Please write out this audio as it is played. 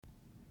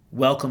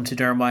Welcome to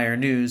DermWire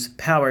News,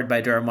 powered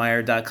by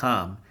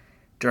DermWire.com.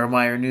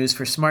 DermWire News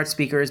for Smart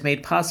Speaker is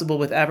made possible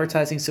with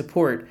advertising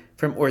support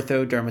from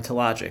Ortho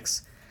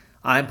Dermatologics.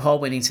 I'm Paul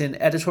Winnington,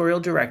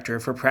 Editorial Director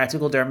for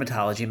Practical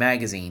Dermatology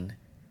Magazine.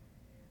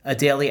 A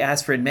daily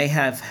aspirin may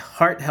have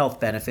heart health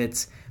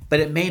benefits, but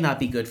it may not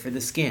be good for the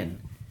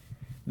skin.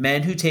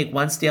 Men who take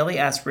once daily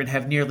aspirin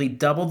have nearly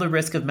double the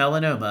risk of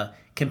melanoma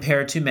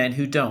compared to men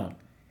who don't,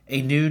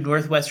 a new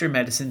Northwestern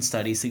Medicine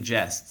study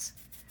suggests.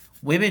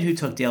 Women who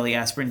took daily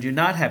aspirin do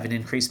not have an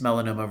increased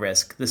melanoma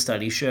risk, the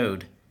study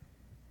showed.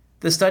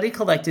 The study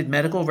collected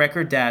medical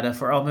record data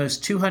for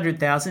almost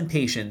 200,000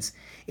 patients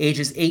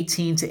ages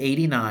 18 to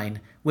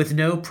 89 with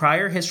no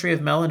prior history of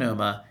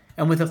melanoma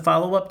and with a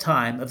follow-up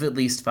time of at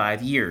least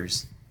 5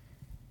 years.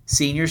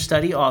 Senior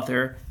study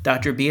author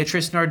Dr.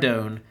 Beatrice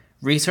Nardone,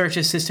 Research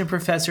Assistant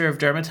Professor of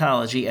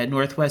Dermatology at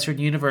Northwestern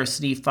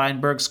University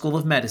Feinberg School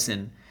of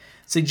Medicine,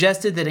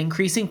 suggested that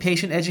increasing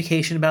patient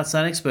education about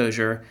sun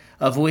exposure,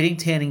 avoiding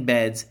tanning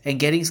beds, and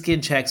getting skin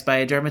checks by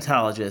a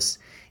dermatologist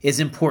is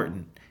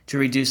important to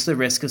reduce the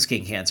risk of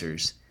skin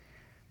cancers.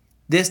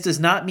 This does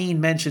not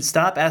mean men should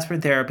stop aspirin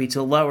therapy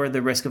to lower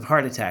the risk of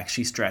heart attack,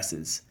 she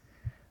stresses.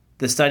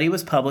 The study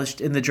was published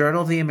in the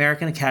Journal of the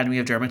American Academy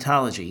of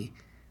Dermatology.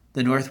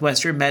 The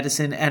Northwestern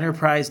Medicine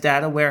Enterprise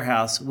Data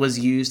Warehouse was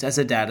used as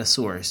a data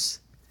source.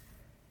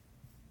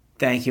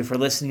 Thank you for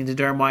listening to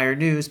DermWire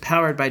News,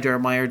 powered by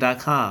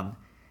DermWire.com.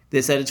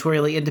 This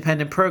editorially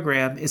independent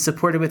program is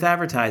supported with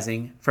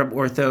advertising from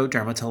Ortho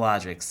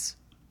Dermatologics.